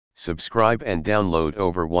Subscribe and download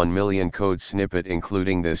over 1 million code snippet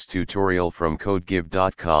including this tutorial from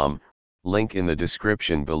codegive.com, link in the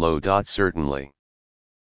description below. Certainly.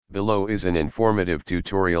 Below is an informative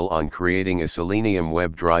tutorial on creating a Selenium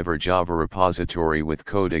WebDriver Java repository with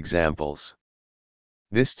code examples.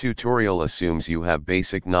 This tutorial assumes you have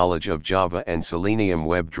basic knowledge of Java and Selenium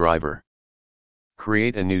WebDriver.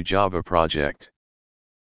 Create a new Java project.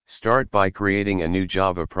 Start by creating a new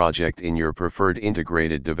Java project in your preferred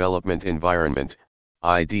integrated development environment,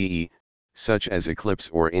 IDE, such as Eclipse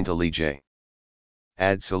or IntelliJ.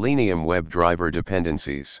 Add Selenium WebDriver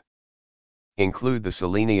dependencies. Include the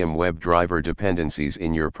Selenium WebDriver dependencies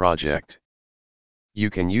in your project. You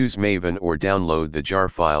can use Maven or download the jar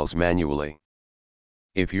files manually.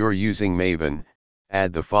 If you're using Maven,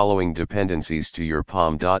 add the following dependencies to your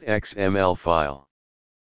pom.xml file.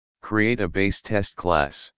 Create a BaseTest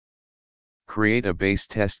class. Create a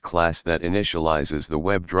BaseTest class that initializes the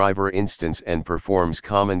WebDriver instance and performs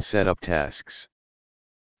common setup tasks.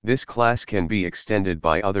 This class can be extended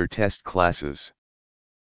by other test classes.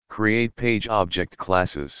 Create page object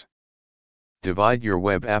classes. Divide your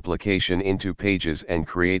web application into pages and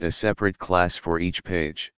create a separate class for each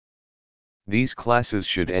page. These classes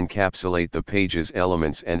should encapsulate the page's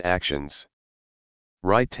elements and actions.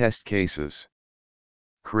 Write test cases.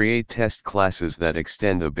 Create test classes that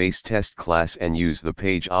extend the BaseTest class and use the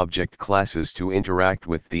page object classes to interact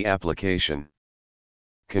with the application.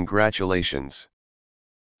 Congratulations!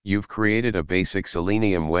 You've created a basic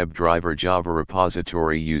Selenium WebDriver Java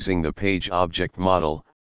repository using the page object model,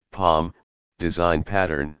 POM, design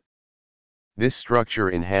pattern. This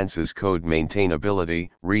structure enhances code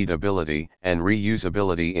maintainability, readability, and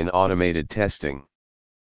reusability in automated testing.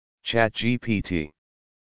 ChatGPT.